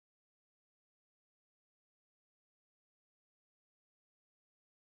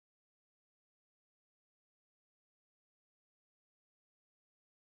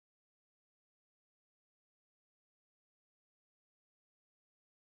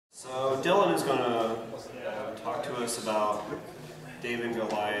So Dylan is going to talk to us about David and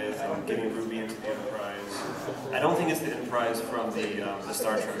Goliath and getting Ruby into the Enterprise. I don't think it's the Enterprise from the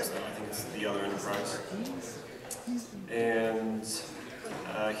Star Trek though. I think it's the other Enterprise. And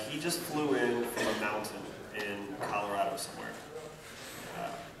he just flew in from a mountain in Colorado somewhere.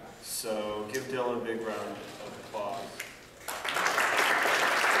 So give Dylan a big round of applause.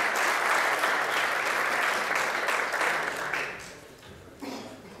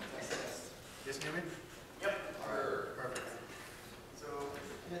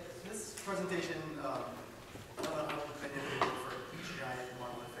 Presentation, I don't know how many of you work for giant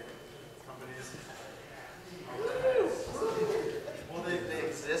monolithic companies. Well, they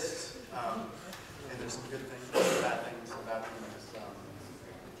exist, and there's some good things, some bad things about them.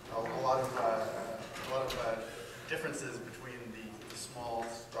 There's a lot of differences between the small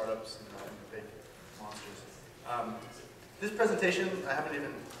startups and the big monsters. This presentation, I haven't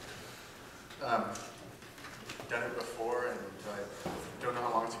even done it before, and I don't know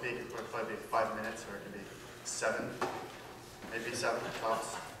how long it's going to be. It could probably be 5 minutes, or it could be 7, maybe 7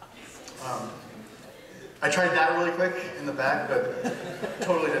 tops. I tried that really quick in the back, but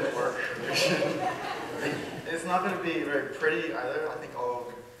totally didn't work. It's not going to be very pretty either. I think all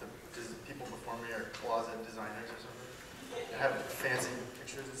of the people before me are closet designers or something. I have fancy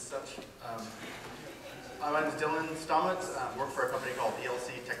pictures and such. My name is Dylan Stamat. I work for a company called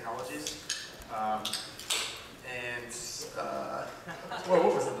ELC Technologies. What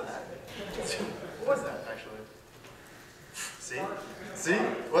was that? What was that, actually? See? See?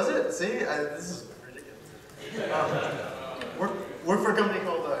 Was it? See? This is ridiculous. Work for a company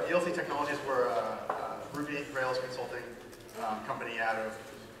called ELC Technologies. We're a Ruby Rails consulting company out of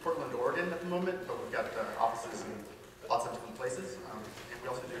Portland, Oregon at the moment, but we've got offices in lots of different places. And we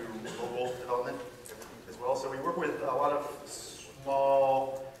also do mobile development as well. So we work with a lot of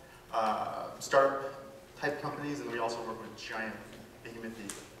small startup type companies, and we also work with giant behemoth-y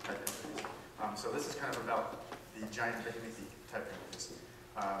type companies. So this is kind of about the giant behemoth-y type companies.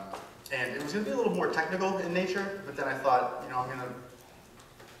 And it was going to be a little more technical in nature, but then I thought, I'm going to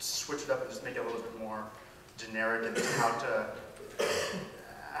switch it up and just make it a little bit more generic and how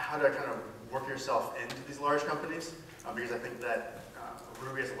to kind of work yourself into these large companies, because I think that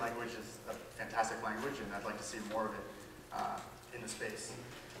Ruby as a language is a fantastic language, and I'd like to see more of it in the space.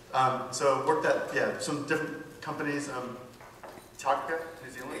 So worked at some different companies. Cascadia,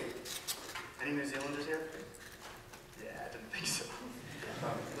 New Zealand. Any New Zealanders here? Yeah, I didn't think so.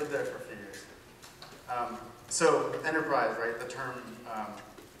 Lived there for a few years. So enterprise, right? The term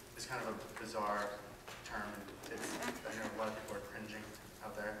is kind of a bizarre term. I know a lot of people are cringing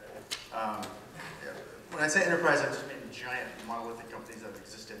out there. When I say enterprise, I just mean giant monolithic companies that have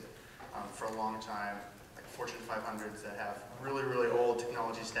existed for a long time. Fortune 500s that have really, really old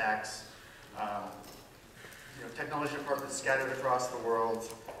technology stacks, technology departments scattered across the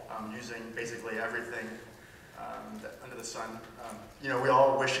world, using basically everything under the sun. We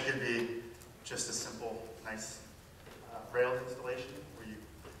all wish it could be just a simple, nice Rails installation where you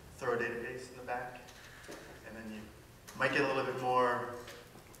throw a database in the back, and then you might get a little bit more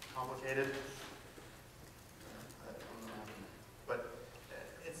complicated.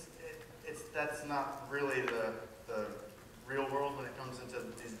 That's not really the real world when it comes into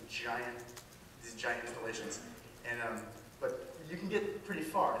these giant installations. And but you can get pretty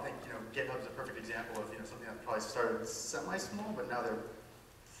far. I think GitHub's a perfect example of something that probably started semi-small, but now they're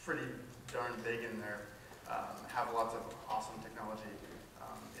pretty darn big, and they have lots of awesome technology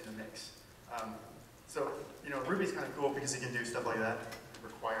in the mix. So Ruby's kind of cool because you can do stuff like that.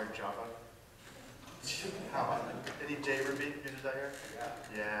 Required Java. Any JRuby users out here?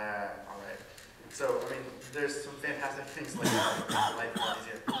 Yeah, all right. So, there's some fantastic things like that that make life a lot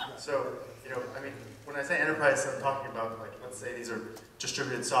easier. So, when I say enterprise, I'm talking about, let's say these are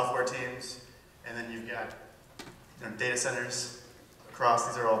distributed software teams, and then you've got, data centers across.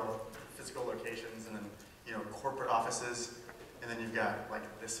 These are all physical locations, and then, corporate offices, and then you've got,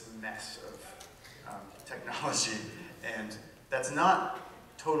 this mess of technology, and that's not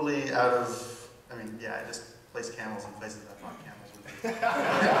totally out of. I just place camels in places I thought camels would be.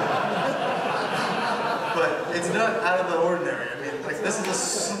 But it's not out of the ordinary. This is a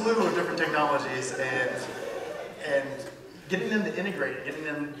slew of different technologies, and getting them to integrate, getting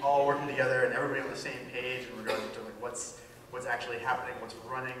them all working together, and everybody on the same page in regards to what's actually happening, what's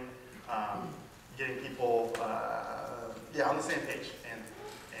running, getting people on the same page, and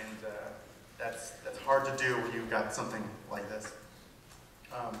that's hard to do when you've got something like this.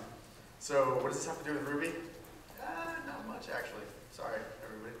 So what does this have to do with Ruby? Not much, actually. Sorry,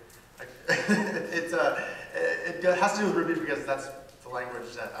 everybody. It has to do with Ruby because that's the a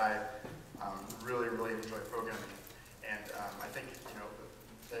language that I really, really enjoy programming. And I think,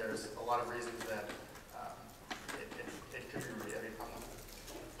 there's a lot of reasons that it could be Ruby. I mean,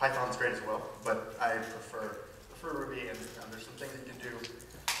 Python's great as well, but I prefer Ruby, and there's some things you can do with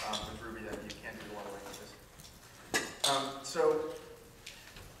Ruby that you can't do with a lot of languages. So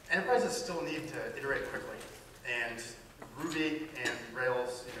enterprises still need to iterate quickly, and Ruby and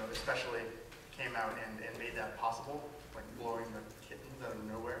Rails, especially came out and made that possible, like blowing the kittens out of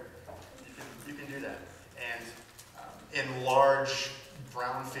nowhere. You can do that, and in large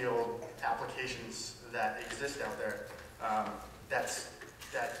brownfield applications that exist out there, there's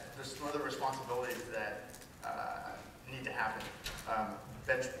some other responsibilities that need to happen.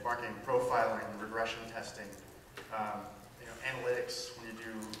 Benchmarking, profiling, regression testing, analytics when you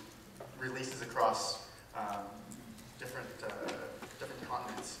do releases across different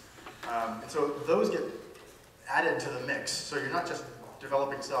continents. And so those get added to the mix. So you're not just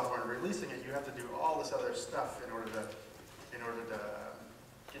developing software and releasing it, you have to do all this other stuff in order to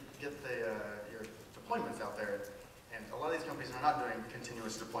get your deployments out there. And a lot of these companies are not doing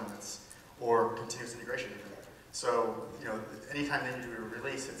continuous deployments or continuous integration even. So, anytime they do a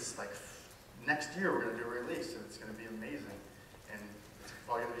release, it's like, next year we're going to do a release, and it's going to be amazing. And it's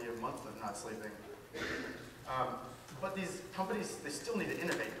probably going to be a month of not sleeping. But these companies, they still need to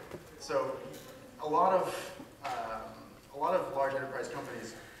innovate. So, a lot of large enterprise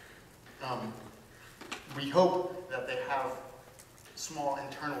companies, we hope that they have small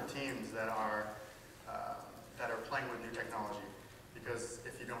internal teams that are playing with new technology, because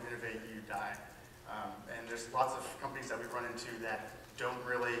if you don't innovate, you die. And there's lots of companies that we run into that don't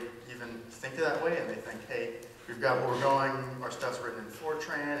really even think that way, and they think, hey, we've got where we're going, our stuff's written in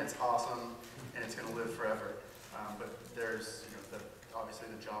Fortran, it's awesome, and it's going to live forever. But there's, obviously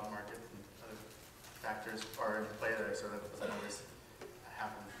the job market and other factors are in play there, so that doesn't always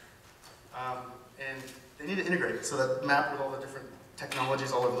happen. And they need to integrate, so that map with all the different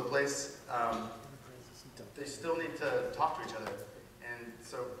technologies all over the place. They still need to talk to each other. And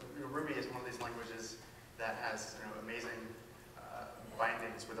so Ruby is one of these languages that has amazing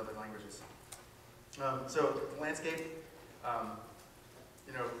bindings with other languages. So landscape,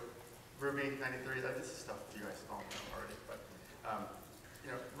 Ruby 93, this is stuff you guys all know already, but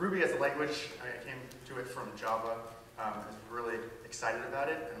Ruby as a language, I came to it from Java. I was really excited about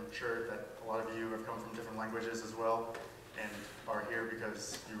it, and I'm sure that a lot of you have come from different languages as well, and are here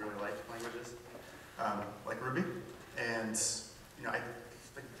because you really like languages, like Ruby. And I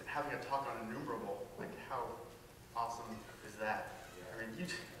think having a talk on enumerable, like how awesome is that? I mean,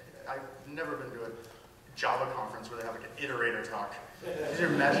 I've never been to a Java conference where they have like an iterator talk. Can you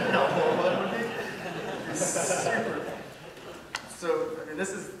imagine how horrible that would be? It's super. So, I mean,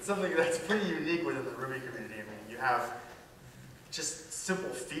 this is something that's pretty unique within the Ruby community. I mean, you have just simple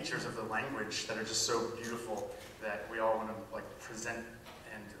features of the language that are just so beautiful that we all want to like present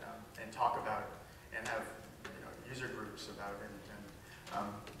and talk about and have user groups about it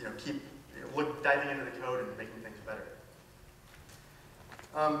and keep diving into the code and making things better.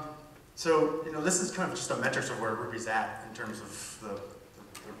 So this is kind of just a metrics of where Ruby's at in terms of the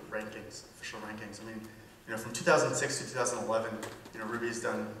rankings, official rankings. I mean, from 2006 to 2011, Ruby's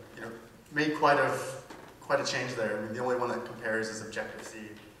done, made quite a change there. I mean, the only one that compares is Objective-C,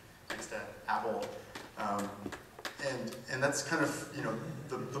 thanks to Apple. And that's kind of,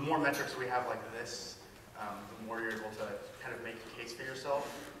 the more metrics we have like this, the more you're able to kind of make a case for yourself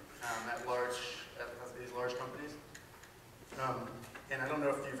at these large companies. And I don't know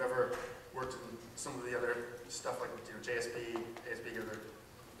if you've ever worked in some of the other stuff like JSP, ASP, or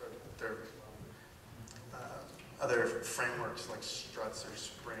their other frameworks like Struts or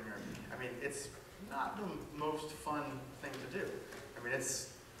Spring. I mean, it's not the most fun thing to do. I mean,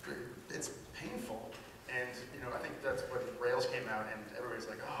 it's painful. And I think that's when Rails came out, and everybody's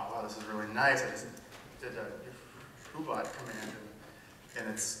like, oh wow, this is really nice. I just did a foo-bot command, and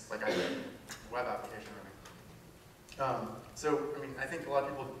it's like a web application running. So I mean, I think a lot of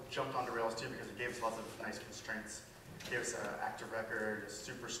people jumped onto Rails too because it gave us lots of nice constraints. It gave us an active record, a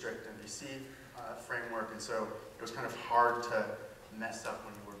super strict MVC framework, and so it was kind of hard to mess up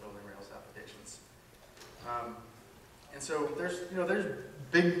when you were building Rails applications. And so there's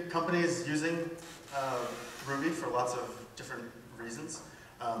big companies using Ruby for lots of different reasons.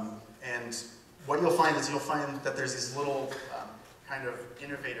 And what you'll find is that there's these little kind of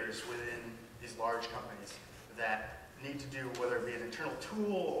innovators within these large companies that need to do, whether it be an internal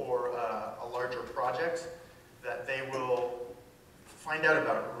tool or a larger project, that they will find out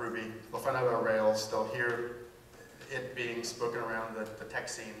about Ruby, they'll find out about Rails, they'll hear it being spoken around the tech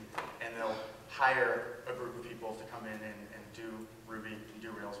scene, and they'll hire a group of people to come in and do Ruby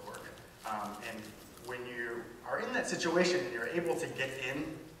And when you are in that situation and you're able to get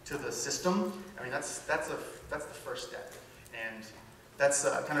into the system, I mean, that's the first step. And that's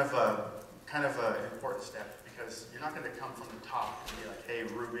kind of an important step, because you're not going to come from the top and be like, hey,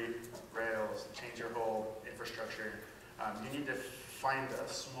 Ruby, Rails, change your whole infrastructure. You need to find a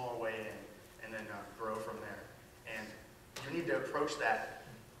small way in and then grow from there. And you need to approach that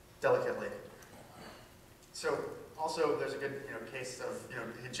delicately. So also there's a good case of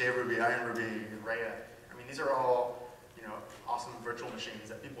JRuby, IronRuby, Raya. I mean, these are all awesome virtual machines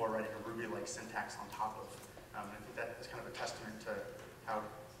that people are writing a Ruby-like syntax on top of. And I think that is kind of a testament to how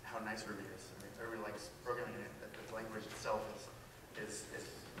nice Ruby is. I mean, everybody likes programming it. The language itself is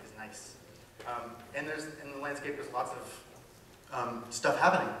nice. And in the landscape, there's lots of stuff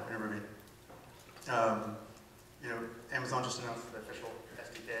happening in Ruby. Amazon just announced the official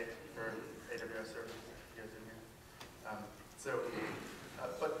SDK for AWS service. You guys in here?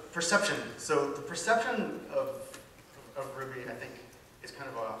 But perception. So the perception of Ruby, I think, is kind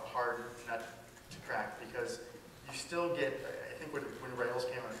of a hard nut to crack, because you still get, I think when Rails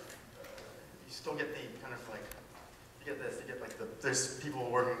came out, you still get the kind of like, you get this, you get like there's people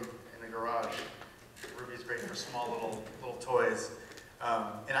working in a garage. Ruby's great for small little toys.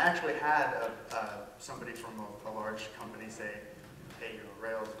 And I actually had somebody from a large company say, hey,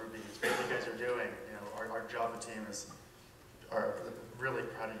 Rails, Ruby, it's great what you guys are doing. Our Java team are really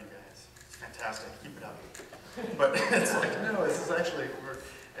proud of you guys. It's fantastic, keep it up. But it's like, no, this is actually, we're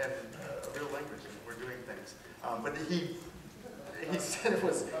in a real language, and we're doing things. But he said it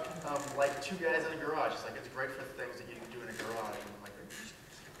was like two guys in a garage. It's like, it's great for the things that you can do in a garage. And I'm like, are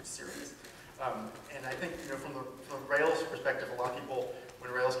you serious? And I think, from the Rails perspective, a lot of people,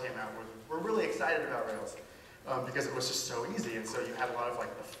 when Rails came out, were really excited about Rails because it was just so easy. And so you had a lot of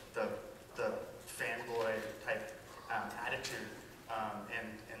like the fanboy type attitude,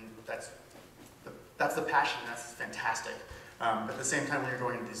 and that's the passion. That's fantastic. But at the same time, when you're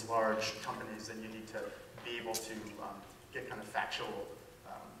going into these large companies, then you need to be able to get kind of factual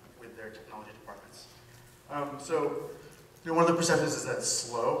with their technology departments. So one of the perceptions is that it's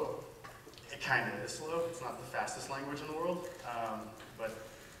slow. It kind of is slow. It's not the fastest language in the world, but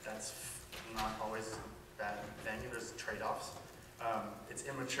that's not always a bad thing. There's trade-offs. It's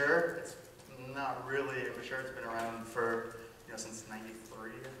immature. It's not really immature. It's been around for since '93,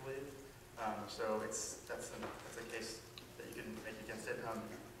 I believe. So that's a case that you can make against it,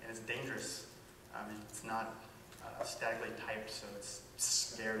 and it's dangerous. It's not statically typed, so it's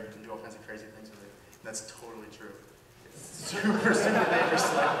scary. You can do all kinds of crazy things with it. And that's totally true. It's super, super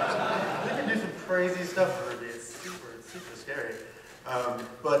dangerous language. You can do some crazy stuff with Ruby. It's super scary.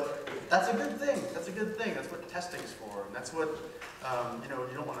 But that's a good thing. That's a good thing. That's what testing's for. And that's what, you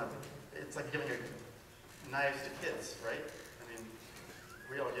don't want to, it's like giving knives to kids, right? I mean,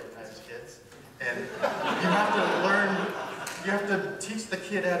 we all give knives to kids. And you have to learn, you have to teach the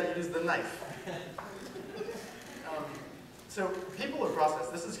kid how to use the knife. So people in process,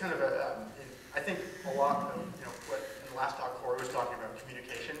 this is kind of I think a lot of, what in the last talk Corey was talking about,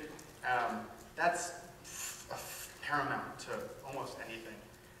 communication. That's paramount to almost anything.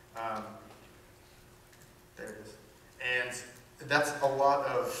 There it is. And that's a lot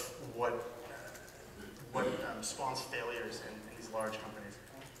of what spawns failures in these large companies.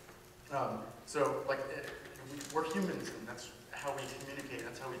 So, like, we're humans, and that's how we communicate,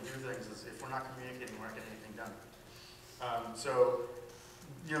 that's how we do things, is if we're not communicating, we're not getting anything done. So,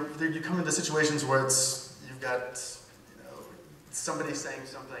 you come into situations where you've got, somebody saying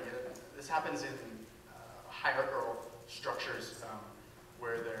something. This happens in hierarchical structures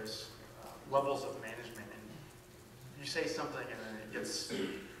where there's levels of management, and you say something and then it gets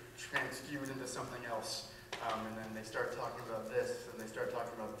transfused into something else, and then they start talking about this, and they start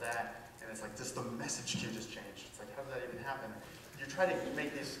talking about that, and it's like just the message queue just changed. It's like, how did that even happen? You try to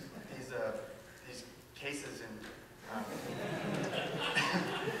make these cases in.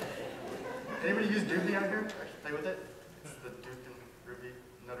 Anybody use Doobie out here? Actually play with it? It's the Duke and Ruby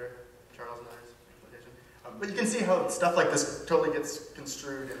Nutter, Charles Nutter's application. But you can see how stuff like this totally gets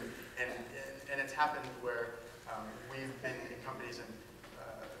construed, and it's happened where we've been in companies, and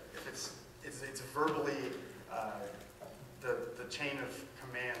if it's verbally the chain of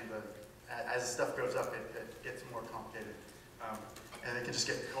command, as stuff goes up, it gets more complicated. And it can just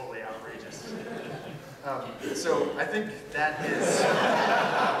get totally outrageous. So I think that is,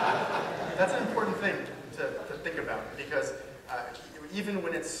 that's an important thing to think about, because even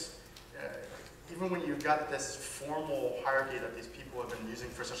when you've got this formal hierarchy that these people have been using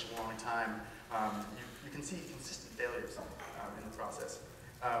for such a long time, you can see consistent failures in the process.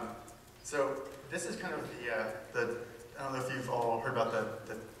 So this is kind of the I don't know if you've all heard about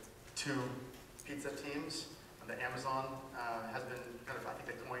the 2 pizza teams. The Amazon has been kind of, I think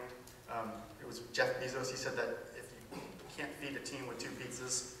they coined, it was Jeff Bezos, he said that if you can't feed a team with 2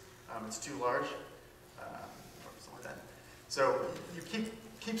 pizzas, it's too large, or something like that. So you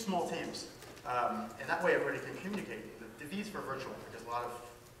keep small teams, and that way everybody can communicate. The V's for virtual, because a lot of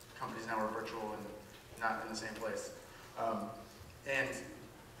companies now are virtual and not in the same place. And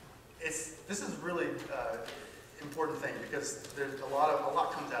this is really important thing, because there's a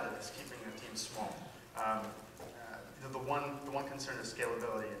lot comes out of this, keeping a team small. The one concern is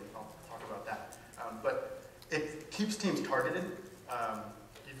scalability, and I'll talk about that. But it keeps teams targeted.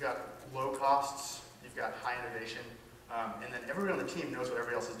 You've got low costs, you've got high innovation, and then everyone on the team knows what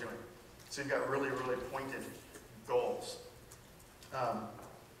everybody else is doing. So you've got really, really pointed goals.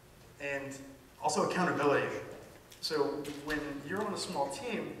 And also accountability. So when you're on a small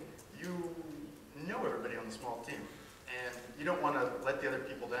team, you know everybody on the small team, and you don't want to let the other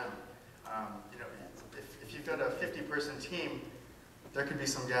people down. You know, if you've got a 50-person team, there could be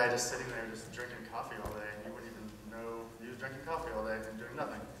some guy just sitting there just drinking coffee all day, and you wouldn't even know he was drinking coffee all day and doing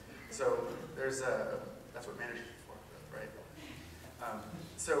nothing. So that's what managers are for, right?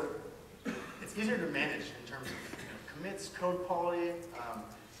 So it's easier to manage in terms of commits, code quality,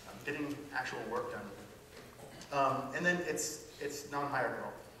 getting actual work done. And then it's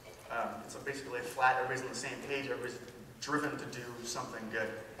non-hierarchical. It's basically a flat, everybody's on the same page, everybody's driven to do something good.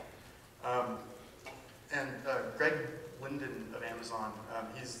 And Greg Linden of Amazon,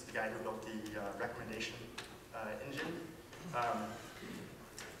 he's the guy who built the recommendation engine.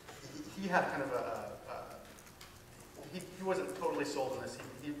 He had kind of he wasn't totally sold on this.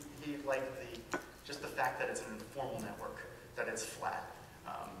 He liked just the fact that it's an informal network, that it's flat.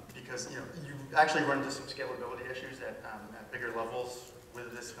 Because you actually run into some scalability issues at bigger levels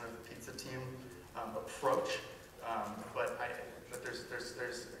with this kind of pizza team approach. But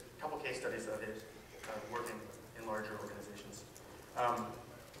there's a couple case studies of it working in larger organizations.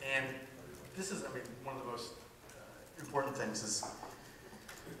 And this is, one of the most important things is,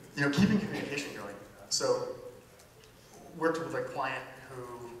 keeping communication going. So, worked with a client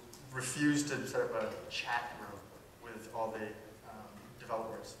who refused to set up a chat room with all the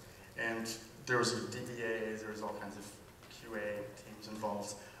developers. And there was DBAs, there was all kinds of QA teams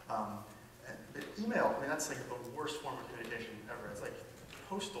involved. But email, that's like the worst form of communication ever. It's like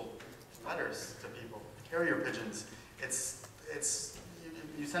postal letters to people, carrier pigeons.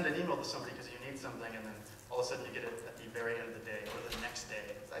 You send an email to somebody because you need something, and then all of a sudden you get it at the very end of the day or the next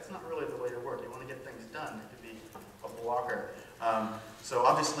day. That's not really the way to work. You want to get things done. It could be a blocker. So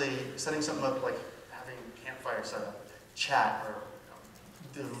obviously, setting something up like having Campfire set up, chat, or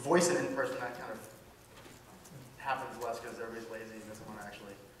the voice and in-person, that kind of happens less because everybody's lazy and doesn't want to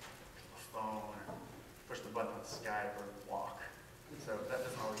actually pick the phone or push the button on Skype or walk. So that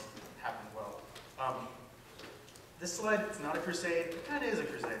doesn't always happen well. This slide, it's not a crusade. It kind of is a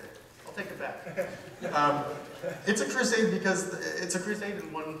crusade. I'll take it back. It's a crusade because it's a crusade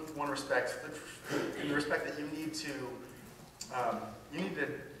in one respect, in the respect that you need to,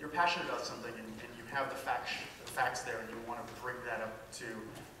 you're passionate about something and you have the facts there, and you want to bring that up to,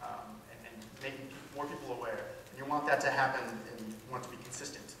 and making more people aware. And you want that to happen, and you want it to be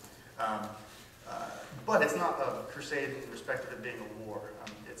consistent. But it's not a crusade in respect of it being a war.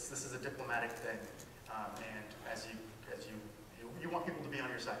 This is a diplomatic thing, and as you want people to be on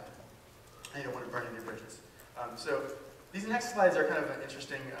your side, and you don't want to burn any bridges. So these next slides are kind of an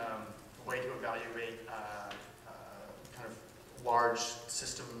interesting way to evaluate kind of large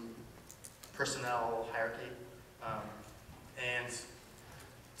system personnel hierarchy, and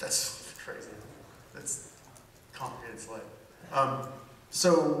that's crazy. That's a complicated slide.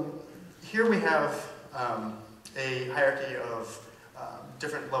 So here we have a hierarchy of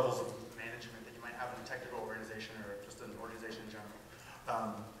different levels of management that you might have in a technical organization or just an organization in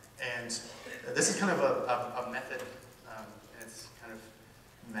general. And this is kind of a method, and it's kind of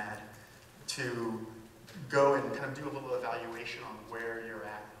mad, to go and kind of do a little evaluation on where you're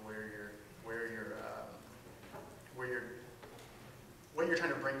at, what you're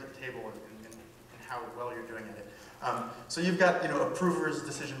trying to bring to the table, and how well you're doing at it. So you've got approvers,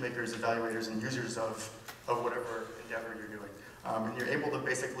 decision makers, evaluators, and users of whatever endeavor you're doing, and you're able to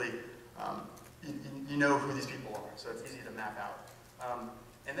basically you know who these people are, so it's easy to map out.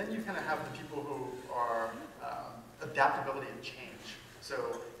 And then you kind of have the people who are adaptability and change.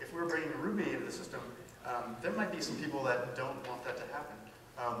 So if we're bringing Ruby into the system, there might be some people that don't want that to happen.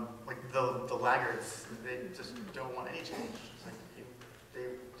 Like the laggards, they just don't want any change. It's like they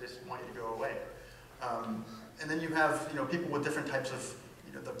just want you to go away. And then you have people with different types of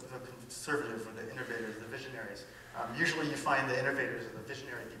the conservative or the innovators, the visionaries. Usually you find the innovators or the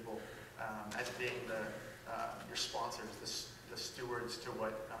visionary people as being your sponsors, the stewards to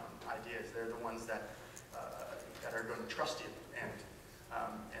what ideas. They're the ones that are going to trust you and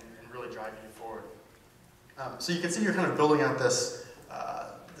really drive you forward. So you can see you're kind of building out this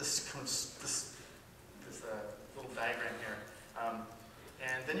little diagram here.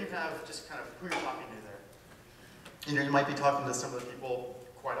 And then you have just kind of who you're talking to there. You know, you might be talking to some of the people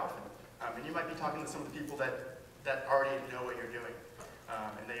quite often. And you might be talking to some of the people that already know what you're doing.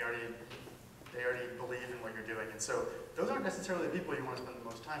 And they already believe in what you're doing. And so those aren't necessarily the people you want to spend the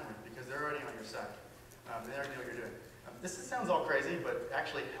most time with because they're already on your side. They already know what you're doing. This sounds all crazy, but it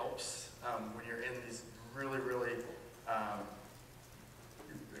actually helps when you're in these really, really kind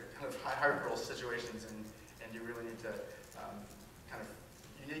of hierarchical situations and you really need to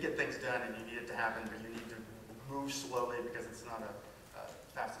you need to get things done and you need it to happen, but you need to move slowly because it's not a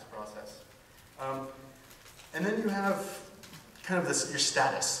fastest process. And then you have kind of your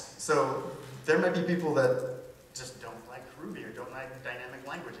status. So there might be people that just don't like Ruby or don't like dynamic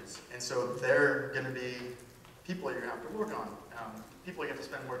languages. And so they're going to be people you're going to have to work on, people you have to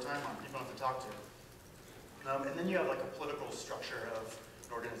spend more time on, people you have to talk to. And then you have like a political structure of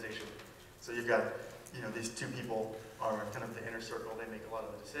an organization. So you've got, these two people are kind of the inner circle, they make a lot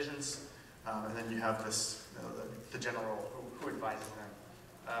of the decisions. And then you have this, the general who advises them.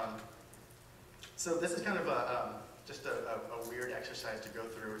 So this is kind of just a weird exercise to go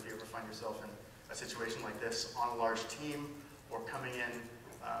through if you ever find yourself in a situation like this on a large team or coming in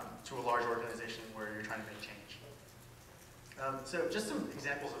to a large organization where you're trying to make change. So just some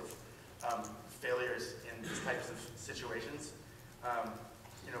examples of failures in these types of situations.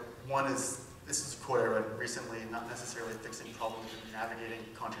 One is, this is a quote I read recently, not necessarily fixing problems, but navigating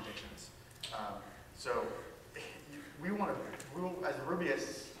contradictions. So we want to, as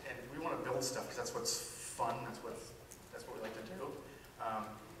Rubyists, and we want to build stuff because that's what's fun, that's what we like to do.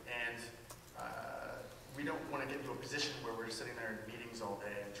 We don't want to get into a position where we're sitting there in meetings all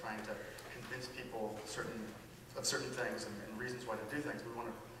day and trying to convince people of certain things and reasons why to do things. We want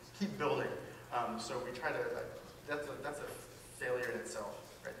to keep building. So we try to, that's a failure in itself,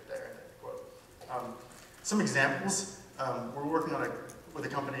 right there in that quote. Some examples, we're working with a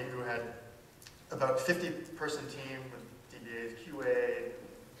company who had about 50-person team with DBAs, QA,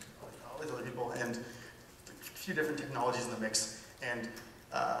 all these other people, and a few different technologies in the mix. And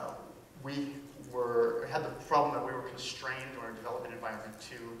we had the problem that we were constrained in our development environment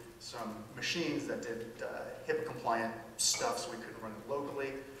to some machines that did HIPAA-compliant stuff, so we couldn't run it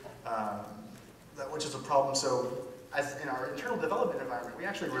locally, which is a problem. So as in our internal development environment, we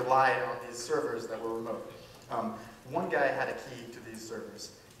actually relied on these servers that were remote. One guy had a key to these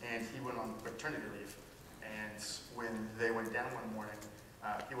servers, and he went on paternity leave. And when they went down one morning,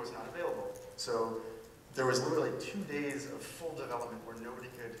 he was not available. So there was literally 2 days of full development where nobody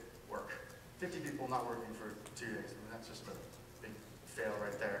could work. 50 people not working for 2 days. I mean, that's just a big fail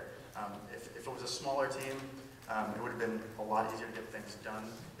right there. If it was a smaller team, it would have been a lot easier to get things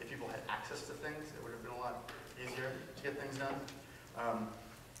done. If people had access to things, it would have been a lot easier to get things done.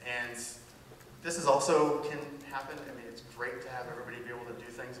 And this is also can happen. I mean, it's great to have everybody be able to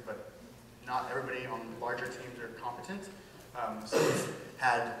do things, but not everybody on larger teams are competent. So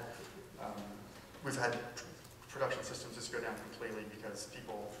we've had production systems just go down completely because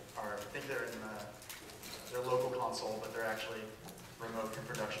people think they're in their local console, but they're actually remote in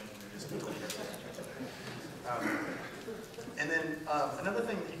production, and they're just completely different. And then another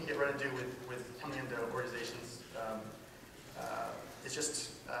thing that you can get right into with coming into organizations is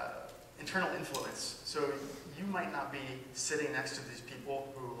just internal influence. So you might not be sitting next to these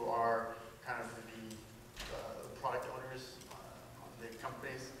people who are kind of the product owners on the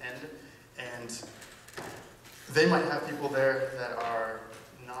company's end, and they might have people there that are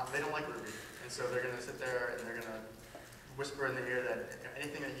they don't like Ruby, and so they're going to sit there and they're going to whisper in the ear that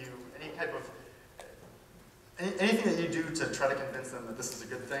anything that you do to try to convince them that this is a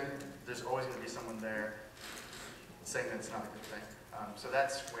good thing, there's always going to be someone there saying that it's not a good thing. So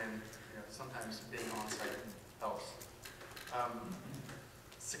that's when sometimes being on site helps.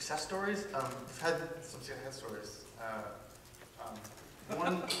 Success stories. We've had some success stories.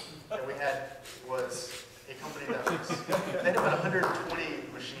 One that we had was a company that they had about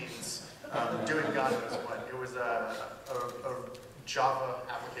 120 machines doing God knows what. It was a Java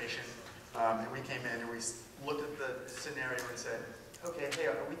application, and we came in and we looked at the scenario and said, okay, hey,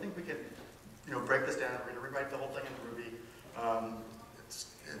 we think we could break this down. We're going to rewrite the whole thing in Ruby.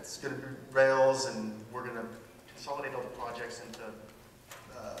 It's going to be Rails, and we're going to consolidate all the projects into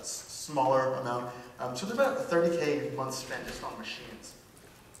a smaller amount. So there's about $30K a month spent just on machines.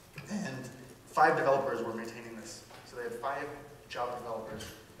 And 5 developers were maintaining this. So they had 5 Java developers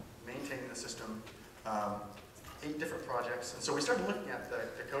maintaining the system, 8 different projects. And so we started looking at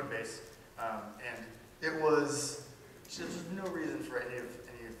the code base, and it was, there's no reason for any of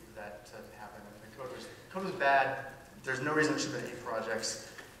that to happen. The code was bad. There's no reason it should have been 8 projects.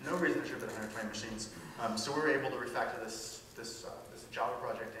 No reason it should have been 120 machines. So we were able to refactor this Java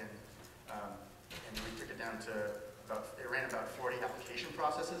project, and we took it down to it ran about 40 application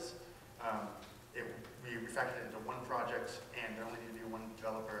processes. We refactored it into 1 project, and there only needed to be 1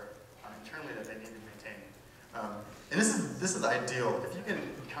 developer internally that they needed to maintain. And this is ideal. If you can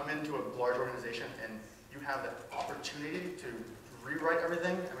come into a large organization and you have the opportunity to rewrite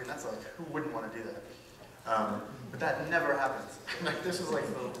everything, I mean, that's like, who wouldn't want to do that? But that never happens. Like, this was like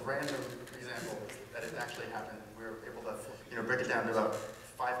the random example that it actually happened. We were able to, break it down to about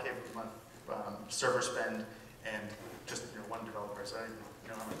 5K per month server spend, and just 1 developer. So I didn't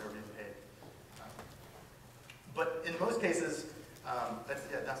know how much they were being paid. But in most cases,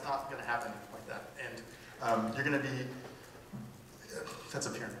 that's not going to happen like that. And you're going to be, that's a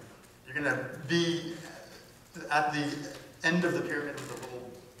pyramid. You're going to be at the end of the pyramid with a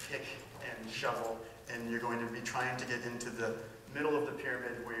little pick and shovel, and you're going to be trying to get into the middle of the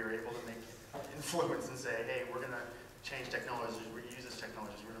pyramid where you're able to make influence and say, hey, we're going to change technologies, we're going to use this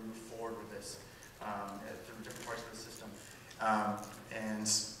technology, we're going to move forward with this through different parts of the system. And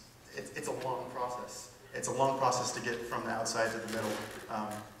it's a long process. It's a long process to get from the outside to the middle,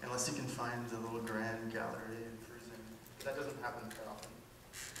 unless you can find the little grand gallery and cruise in. But that doesn't happen that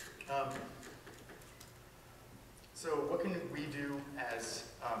often. So what can we do as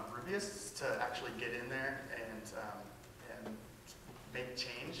Rubyists to actually get in there and make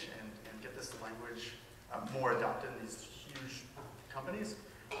change and get this language more adopted in these huge companies?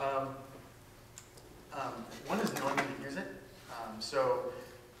 One is knowing when to use it. So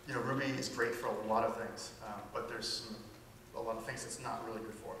Ruby is great for a lot of things, but there's a lot of things it's not really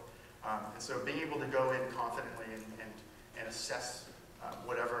good for. And so being able to go in confidently and assess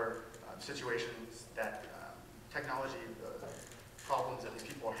whatever situations that technology problems that these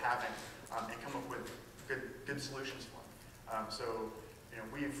people are having, and come up with good solutions for them. So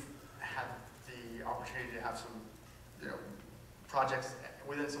we've had the opportunity to have some projects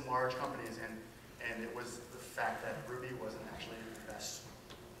within some large companies, and it was the fact that Ruby wasn't actually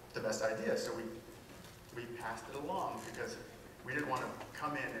the best idea. So we passed it along because we didn't want to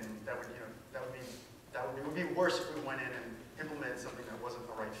come in, and that would be worse if we went in and implemented something that wasn't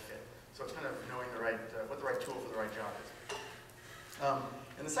the right fit. So it's kind of knowing what the right tool for the right job is.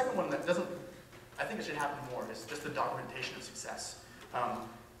 And the second one that I think it should happen more, is just the documentation of success.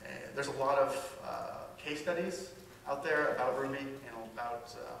 There's a lot of case studies out there about Ruby and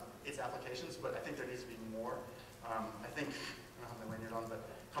about its applications, but I think there needs to be more. I think, I don't know how my lanyard on, but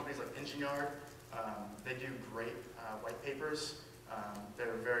companies like Engineer, they do great white papers.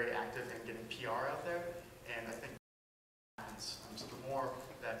 They're very active in getting PR out there, and I think so the more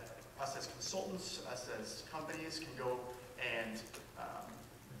that us as consultants, us as companies can go and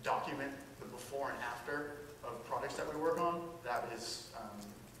document the before and after of projects that we work on, that's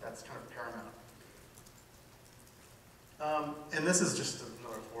kind of paramount. And this is just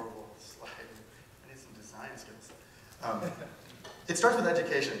another horrible slide. I need some design skills. It starts with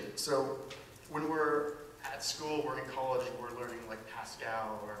education. So when we're at school, we're in college, we're learning like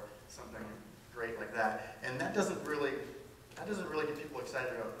Pascal or something great like that, and that doesn't really get people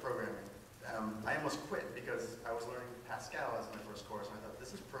excited about programming. I almost quit because I was learning Pascal as my first course, and I thought,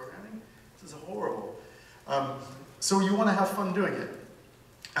 this is programming? This is horrible. So you want to have fun doing it.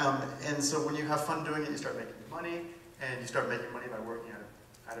 And so when you have fun doing it, you start making money, and you start making money by working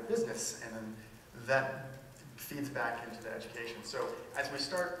at a business, and then that feeds back into the education. So as we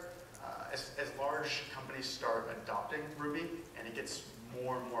start, as large companies start adopting Ruby, and it gets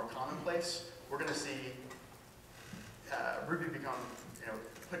more and more commonplace, we're going to see Ruby become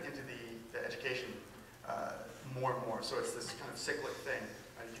put into the education more and more. So it's this kind of cyclic thing.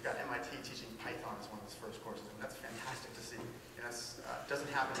 You've got MIT teaching Python as one of its first courses, and that's fantastic to see. And that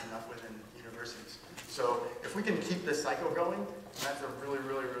doesn't happen enough within universities. So if we can keep this cycle going, that's a really,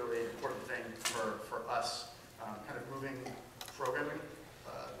 really, really important thing for us, kind of moving programming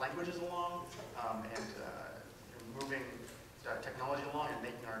languages along, and moving technology along and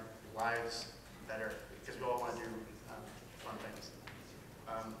making our lives better, because we all want to do fun things.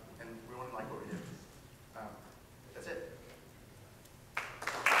 And we want to like what we do. That's it.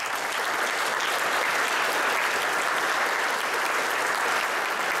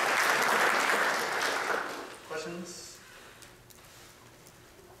 Questions?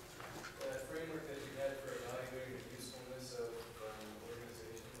 The framework that you had for evaluating the usefulness of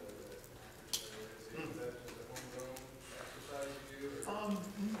organizations,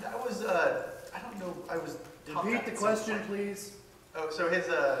 Repeat the question, please. Oh, so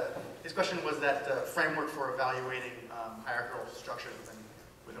his question was that framework for evaluating hierarchical structures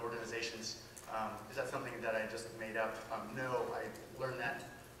within organizations. Is that something that I just made up? No, I learned that,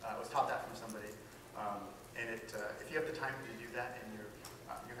 was taught that from somebody. And if you have the time to do that and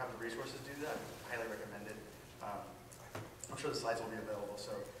you have the resources to do that, I highly recommend it. I'm sure the slides will be available.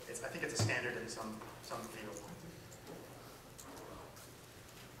 So I think it's a standard in some field.